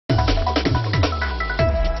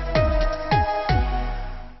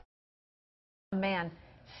man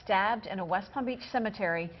stabbed in a West Palm Beach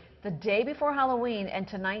cemetery the day before Halloween, and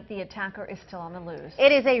tonight the attacker is still on the loose.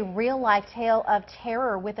 It is a real-life tale of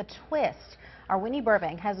terror with a twist. Our Winnie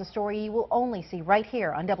Burbank has a story you will only see right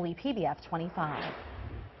here on WPBF 25.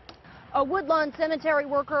 A Woodlawn cemetery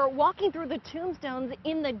worker walking through the tombstones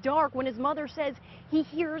in the dark when his mother says he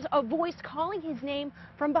hears a voice calling his name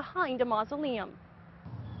from behind a mausoleum.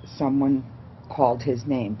 Someone called his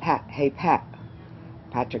name, Pat. Hey, Pat.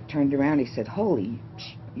 Patrick turned around. He said, "Holy,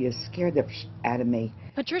 you scared the out of me."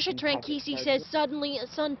 Patricia Tranchisi says suddenly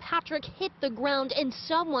son Patrick hit the ground and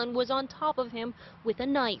someone was on top of him with a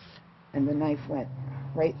knife. And the knife went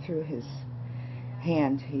right through his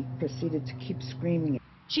hand. He proceeded to keep screaming.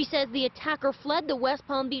 She says the attacker fled the West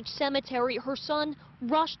Palm Beach cemetery. Her son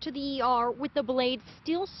rushed to the ER with the blade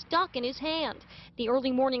still stuck in his hand. The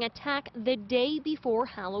early morning attack the day before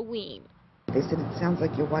Halloween. They said it sounds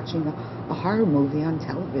like you're watching a horror movie on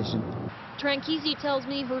television. Tranchisi tells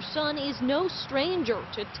me her son is no stranger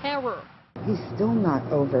to terror. He's still not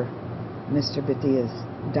over Mr. Badia's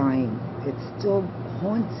dying. It still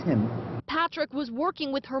haunts him. Patrick was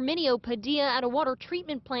working with Herminio Padilla at a water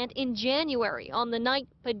treatment plant in January. On the night,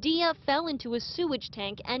 Padilla fell into a sewage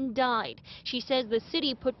tank and died. She says the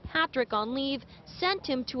city put Patrick on leave, sent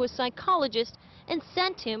him to a psychologist, and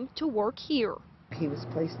sent him to work here. He was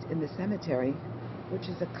placed in the cemetery, which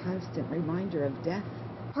is a constant reminder of death.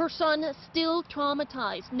 Her son still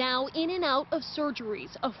traumatized, now in and out of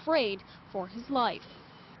surgeries, afraid for his life.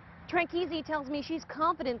 Tranchisi tells me she's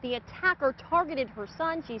confident the attacker targeted her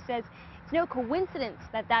son. She says it's no coincidence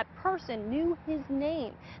that that person knew his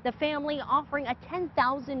name. The family offering a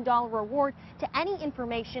 $10,000 reward to any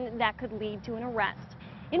information that could lead to an arrest.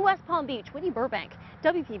 In West Palm Beach, Winnie Burbank,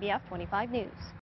 WPBF 25 News.